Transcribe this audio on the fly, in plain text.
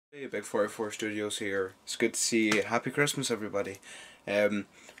Hey, Big 44 Studios here. It's good to see you. Happy Christmas, everybody. Well,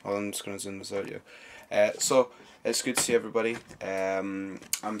 I'm just going to zoom this out, so, it's good to see everybody.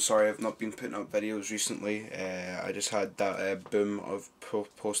 I'm sorry I've not been putting up videos recently. I just had that boom of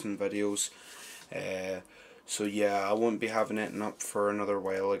posting videos. So yeah, I won't be having it up for another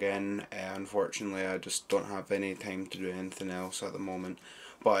while again. Unfortunately, I just don't have any time to do anything else at the moment.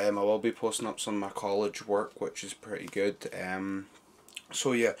 But I will be posting up some of my college work, which is pretty good.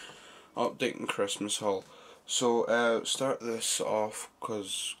 So yeah, updating Christmas haul. So start this off,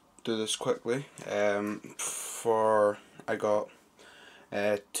 do this quickly. I got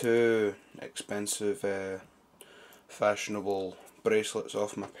two expensive fashionable bracelets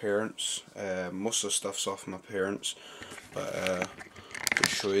off my parents. Most of the stuff's off my parents, but I'll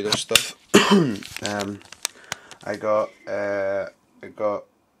show you this stuff. I got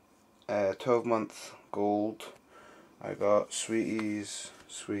 12-month gold. I got Sweeties,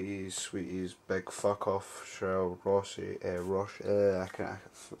 big fuck off, Cheryl Rossi,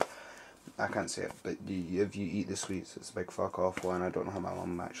 I can't say it, but if you eat the sweets, it's a big fuck off one. I don't know how my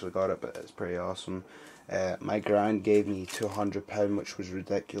mum actually got it, but it's pretty awesome. My gran gave me £200, which was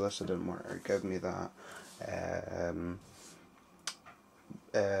ridiculous. I didn't want her to give me that.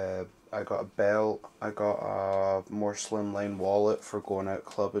 I got a belt. I got a more slimline wallet for going out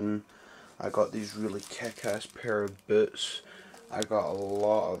clubbing. I got these really kick-ass pair of boots. I got a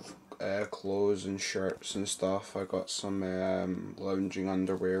lot of clothes and shirts and stuff. I got some lounging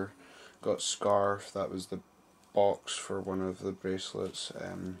underwear. Got scarf. That was the box for one of the bracelets.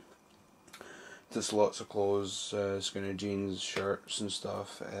 Just lots of clothes, skinny jeans, shirts and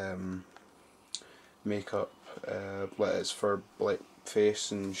stuff. Makeup. It's for like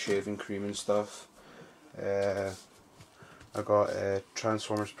face and shaving cream and stuff. I got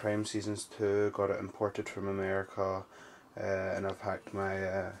Transformers Prime Seasons 2, got it imported from America, and I've hacked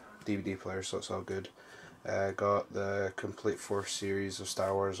my DVD player, so it's all good. Got the complete 4th series of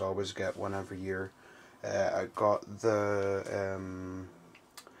Star Wars, always get one every year. I got the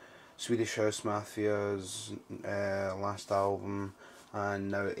Swedish House Mafia's last album,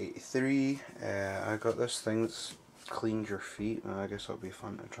 and now 83. I got this thing that's cleaned your feet, I guess that'll be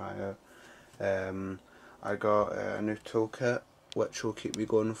fun to try out. I got a new toolkit, which will keep me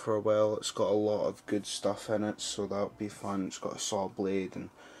going for a while. It's got a lot of good stuff in it, so that'll be fun. It's got a saw blade and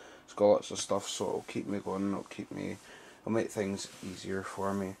it's got lots of stuff, so it'll keep me going. It'll make things easier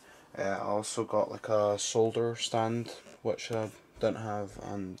for me. I also got like a solder stand, which I didn't have,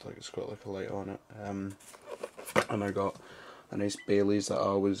 and like it's got like a light on it. And I got a nice Baileys that I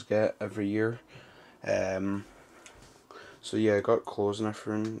always get every year. So yeah, I got clothes and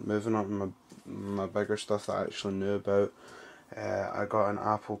everything. Moving on to my bigger stuff that I actually knew about. I got an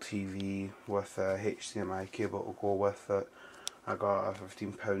Apple TV with a HDMI cable to go with it. I got a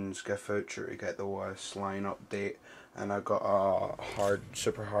 £15 gift voucher to get the OS line update, and I got a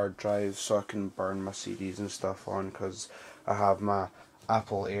super hard drive so I can burn my CDs and stuff on, because I have my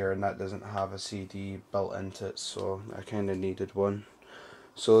Apple Air and that doesn't have a CD built into it, so I kind of needed one.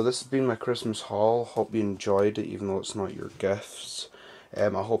 So this has been my Christmas haul. Hope you enjoyed it, even though it's not your gifts. I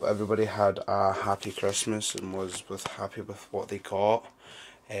hope everybody had a happy Christmas and was happy with what they got.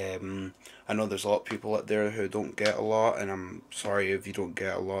 I know there's a lot of people out there who don't get a lot, and I'm sorry if you don't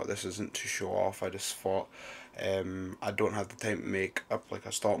get a lot. This isn't to show off. I just thought I don't have the time to make up like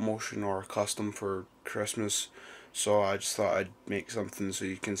a stop motion or a custom for Christmas, so I just thought I'd make something so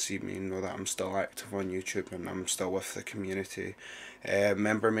you can see me and know that I'm still active on YouTube and I'm still with the community.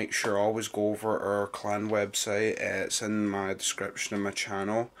 Remember, make sure always go over our clan website. It's in my description of my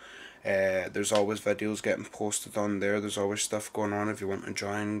channel. There's always videos getting posted on there. There's always stuff going on. If you want to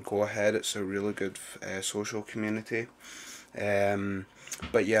join, go ahead. It's a really good social community.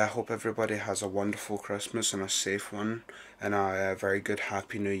 But yeah, I hope everybody has a wonderful Christmas and a safe one, and a very good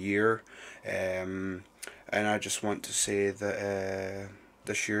Happy New Year. And I just want to say that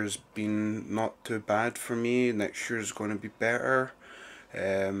this year's been not too bad for me. Next year's going to be better.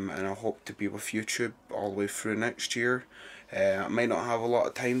 And I hope to be with YouTube all the way through next year. I might not have a lot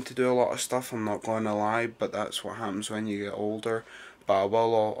of time to do a lot of stuff, I'm not going to lie, but that's what happens when you get older. But I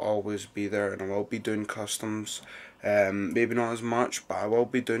will always be there, and I will be doing customs. Maybe not as much, but I will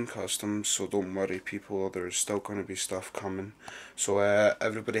be doing customs, so don't worry people, there's still going to be stuff coming. So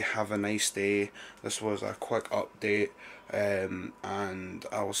everybody have a nice day. This was a quick update, and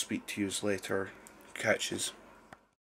I will speak to you later. Catches.